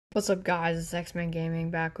What's up guys, it's X-Men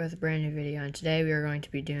Gaming back with a brand new video, and today we are going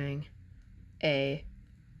to be doing a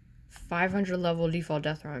 500 level default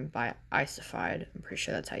Deathrun by Icified. I'm pretty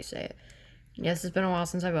sure that's how you say it. And yes, it's been a while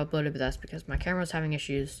since I've uploaded, but that's because my camera was having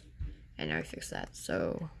issues, and now we fixed that.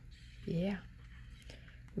 So, yeah.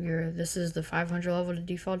 This is the 500 level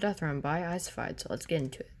default Deathrun by Icified, so let's get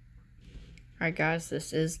into it. Alright guys,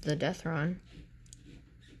 this is the Deathrun.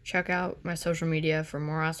 Check out my social media for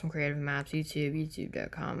more awesome creative maps.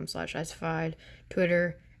 youtube.com/icified,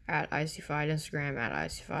 Twitter @icified, Instagram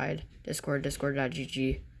 @icified, Discord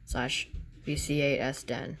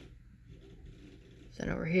discord.gg/vc8sden. Then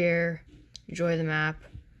over here, enjoy the map.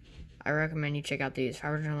 I recommend you check out these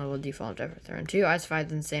 500 level default Deathrun 2,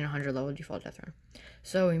 Icified's insane 100 level default Deathrun.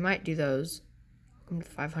 So we might do those. Welcome to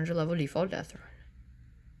 500 level default Deathrun.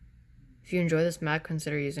 If you enjoy this map,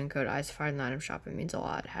 consider using code Icified in the item shop. It means a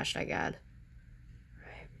lot. #ad.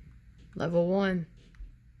 Right. Level 1.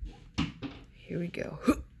 Here we go.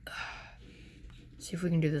 See if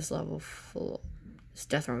we can do this level this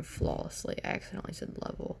Deathrun flawlessly. I accidentally said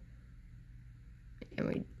level.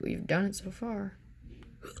 And we've done it so far.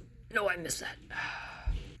 No, I missed that.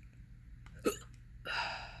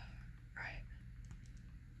 Right.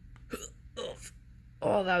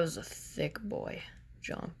 Oh, that was a thick boy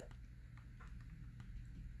jump.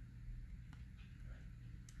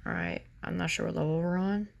 Alright, I'm not sure what level we're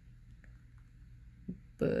on,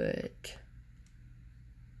 but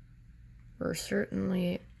we're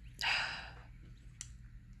certainly...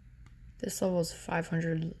 This level is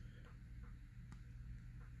 500...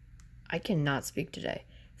 I cannot speak today.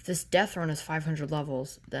 If this Deathrun is 500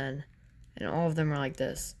 levels, then, and all of them are like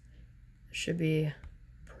this, it should be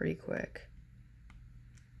pretty quick.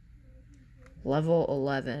 Level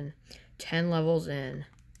 11, 10 levels in.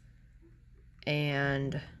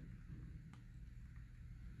 And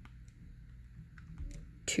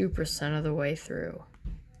 2% of the way through.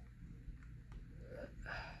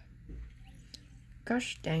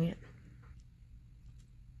 Gosh dang it.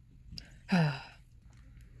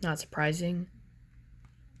 Not surprising.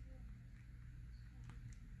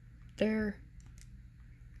 There.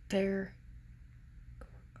 Come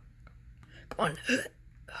on.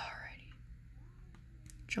 Alrighty.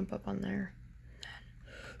 Jump up on there.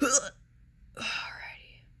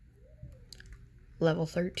 Alrighty. Level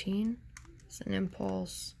 13. It's an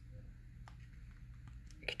impulse.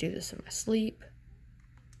 I could do this in my sleep.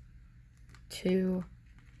 2.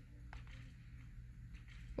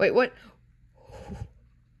 Wait, what?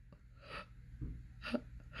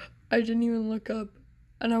 I didn't even look up.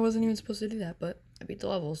 And I wasn't even supposed to do that, but I beat the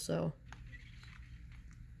level, so.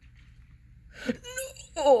 No!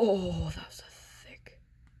 Oh, that was a thick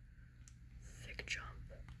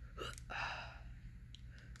jump.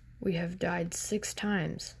 We have died 6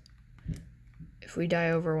 times. If we die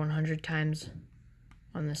over 100 times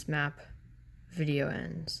on this map, video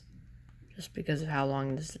ends. Just because of how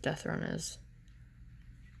long this Deathrun is.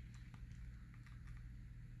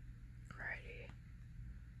 Alrighty.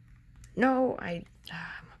 No, I'm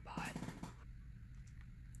a bot.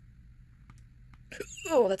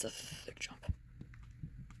 Oh, that's a thick jump.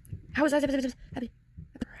 How is that happy?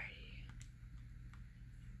 Alrighty.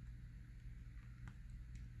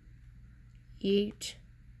 8.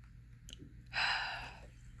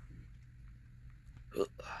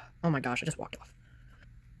 Oh my gosh, I just walked off.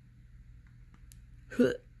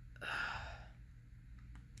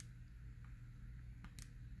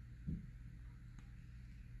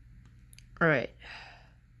 Alright.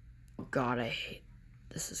 Oh god, I hate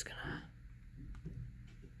this. Is gonna...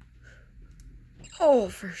 Oh,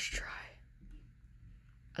 first try.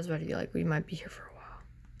 I was about to be like, we might be here for a while.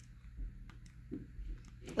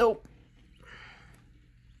 Nope.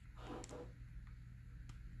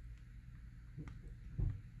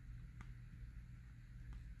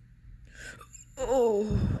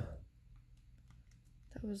 Oh,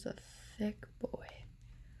 that was a thick boy.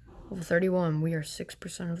 Level 31, we are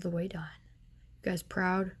 6% of the way done. You guys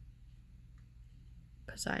proud?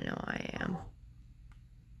 Because I know I am.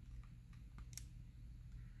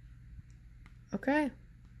 Okay.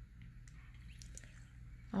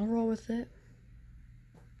 I'll roll with it.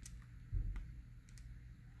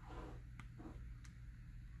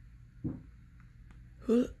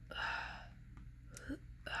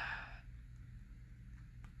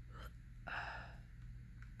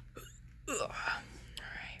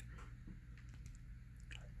 Alright.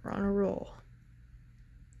 We're on a roll.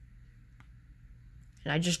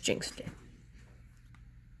 And I just jinxed it.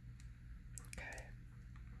 Okay.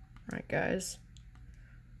 Alright, guys.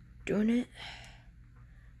 Doing it.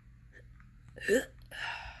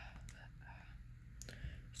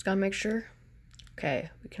 Just gotta make sure.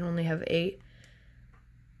 Okay, we can only have 80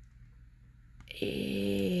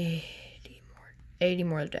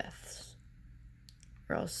 more deaths.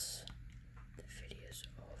 Or else the video's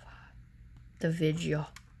over. The video.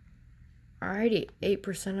 Alrighty,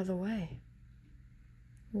 8% of the way.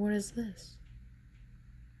 What is this?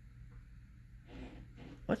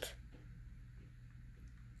 What?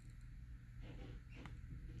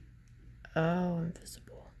 Oh,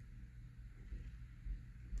 invisible.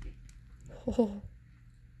 Oh.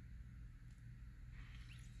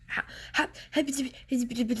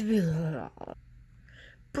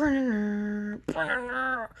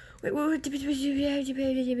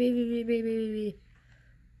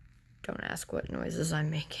 Don't ask what noises I'm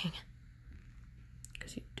making,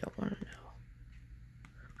 because you don't want to know.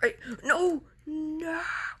 Right? No! No!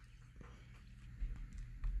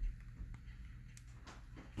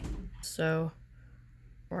 So,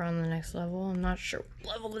 we're on the next level. I'm not sure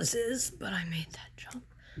what level this is, but I made that jump.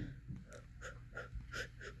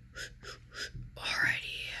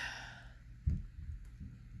 Alrighty.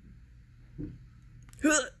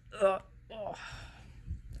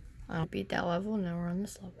 I don't beat that level, now we're on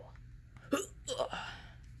this level.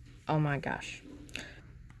 Oh my gosh.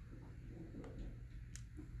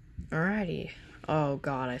 Alrighty. Oh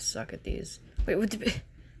god, I suck at these. Wait, what the...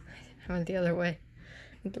 I went the other way.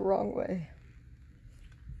 I went the wrong way.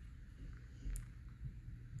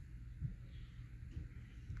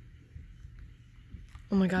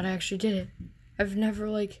 Oh my god, I actually did it. I've never,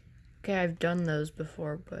 like... Okay, I've done those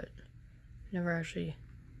before, but... Never actually...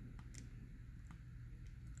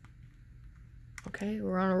 Okay,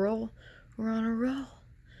 we're on a roll. We're on a roll.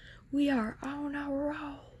 We are on a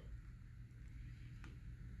roll.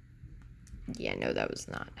 Yeah, no, that was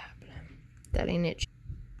not happening. That ain't it.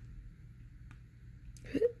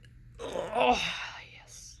 Oh,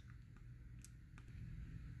 yes.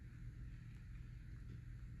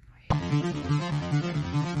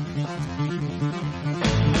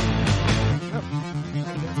 Oh.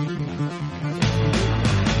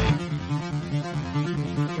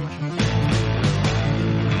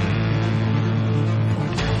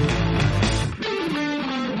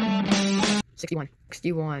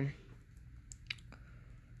 61.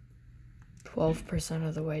 12%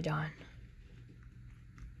 of the way done.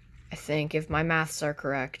 I think, if my maths are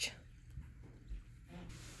correct.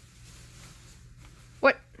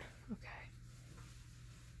 What? Okay.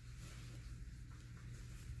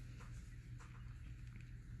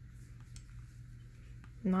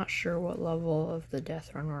 I'm not sure what level of the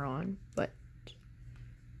Deathrun we're on, but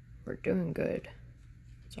we're doing good.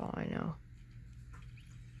 That's all I know.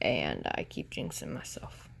 And I keep jinxing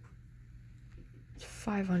myself. It's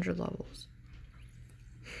 500 levels.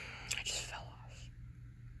 I just fell off.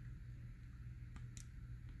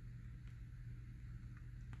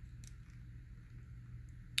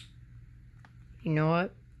 You know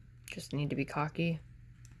what? Just need to be cocky.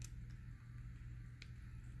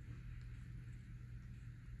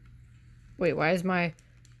 Wait, why is my...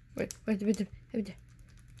 Wait.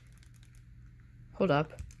 Hold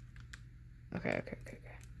up. Okay.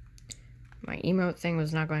 My emote thing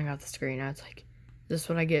was not going off the screen. Now it's like, is this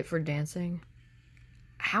what I get for dancing?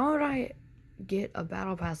 How would I get a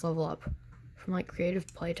battle pass level up? From like creative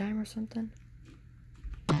playtime or something?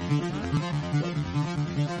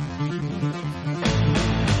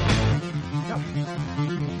 No.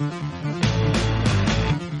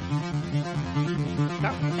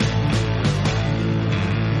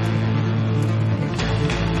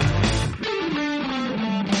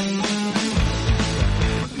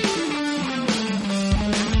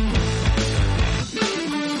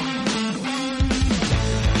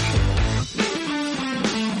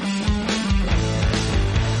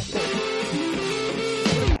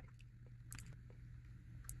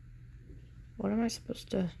 What am I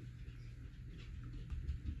supposed to...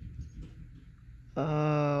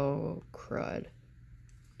 Oh, crud.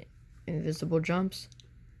 Invisible jumps.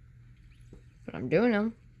 But I'm doing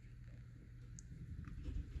them.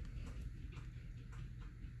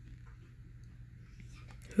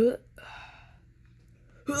 Alrighty.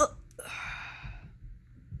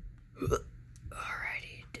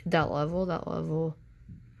 Did that level? That level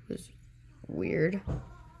was weird.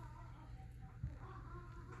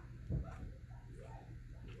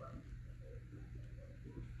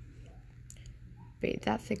 Bait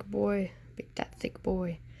that thick boy. Bait that thick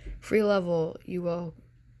boy. Free level. You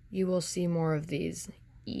will see more of these.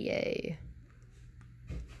 Yay.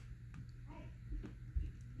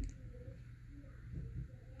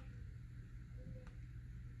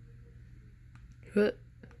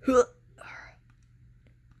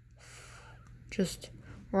 Just,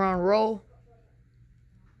 we're on a roll.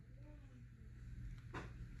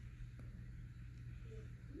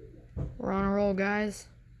 We're on a roll, guys.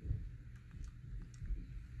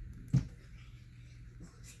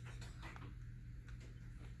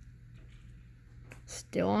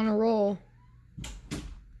 Still on a roll.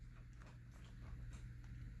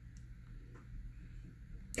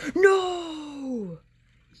 No!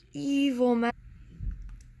 Evil man.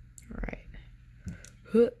 Alright.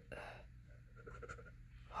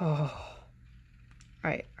 Oh.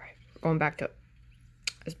 Alright. We're going back to... I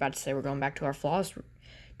was about to say we're going back to our flawless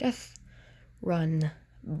death run,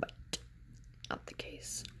 but not the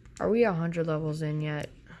case. Are we 100 levels in yet?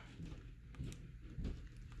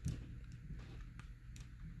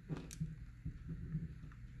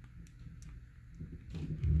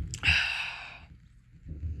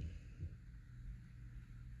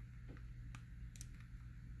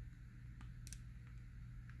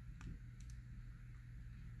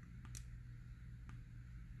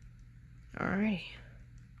 Alrighty.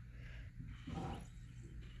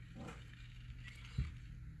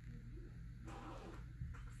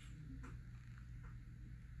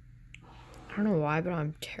 I don't know why, but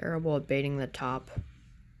I'm terrible at baiting the top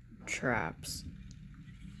traps.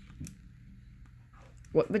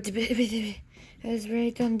 What? But it's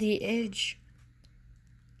right on the edge.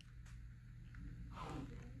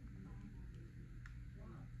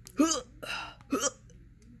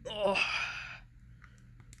 Oh.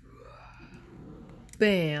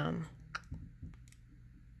 Bam.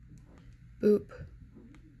 Boop.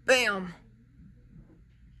 Bam.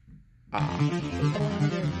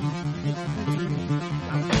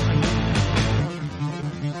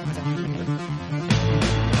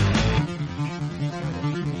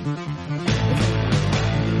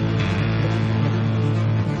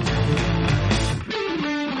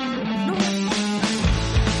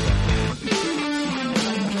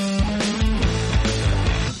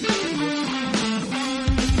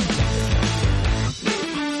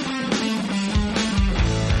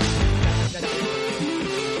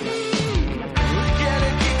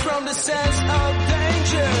 Sense of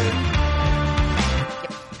danger.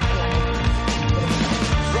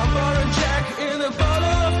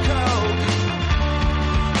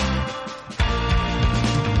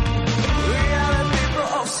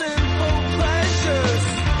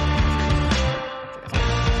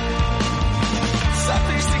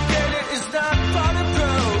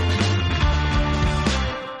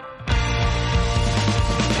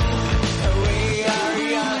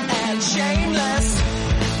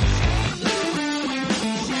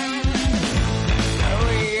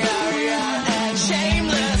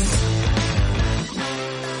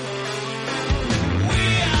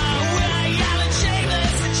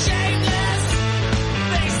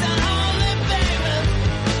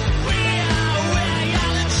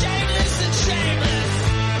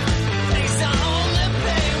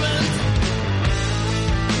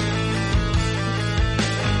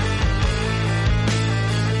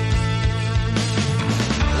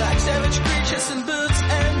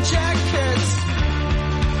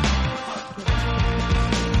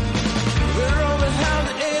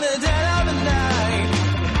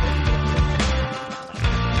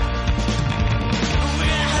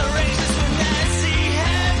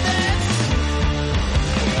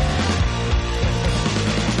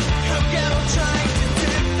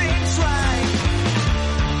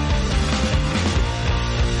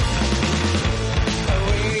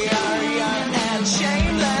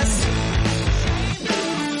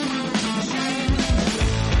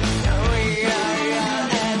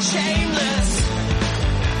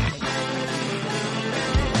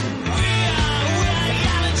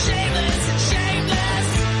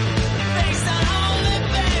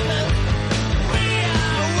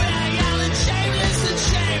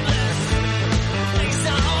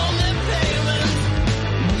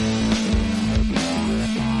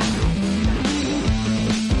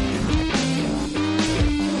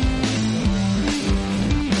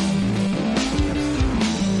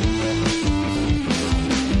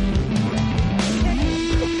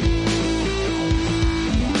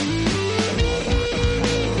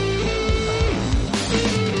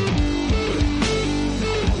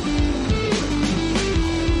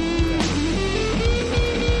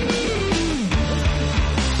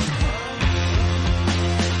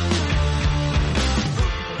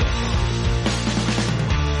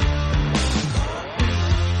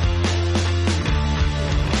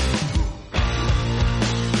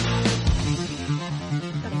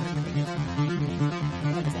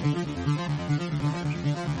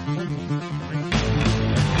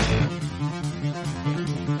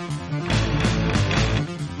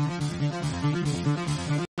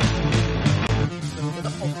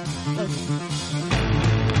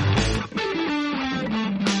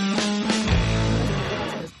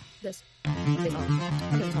 It's hard.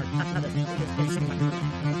 I guess it's hard. Not this. It's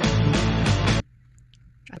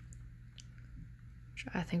which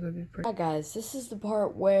I think would be pretty. Alright guys, this is the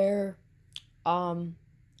part where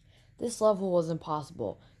this level was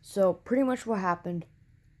impossible. So pretty much what happened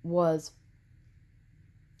was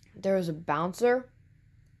there was a bouncer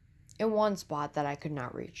in one spot that I could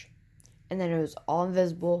not reach. And then it was all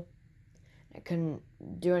invisible. I couldn't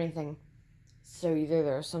do anything. So either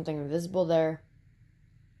there was something invisible there,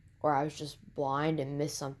 or I was just blind and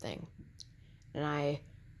missed something. And I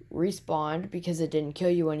respawned because it didn't kill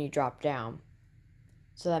you when you dropped down.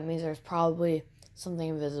 So that means there's probably something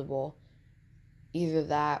invisible. Either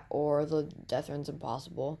that or the Deathrun's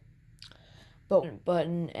impossible. But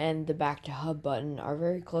button and the back to hub button are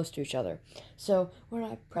very close to each other. So when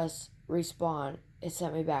I press respawn, it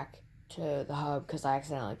sent me back to the hub because I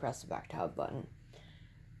accidentally pressed the back to hub button.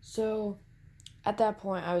 So at that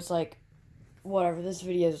point I was like, whatever, this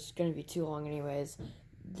video is going to be too long anyways.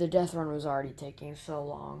 The Deathrun was already taking so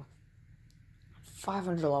long.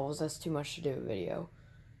 500 levels, that's too much to do a video.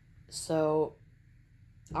 So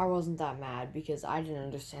I wasn't that mad because I didn't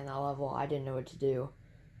understand that level. I didn't know what to do.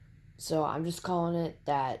 So I'm just calling it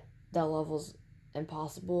that level's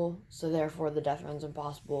impossible. So therefore the Deathrun's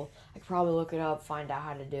impossible. I could probably look it up, find out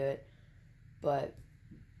how to do it. But,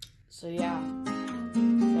 so yeah.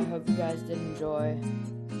 So I hope you guys did enjoy.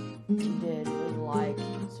 If you did, leave a like,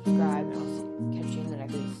 subscribe, and I'll catch you in the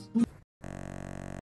next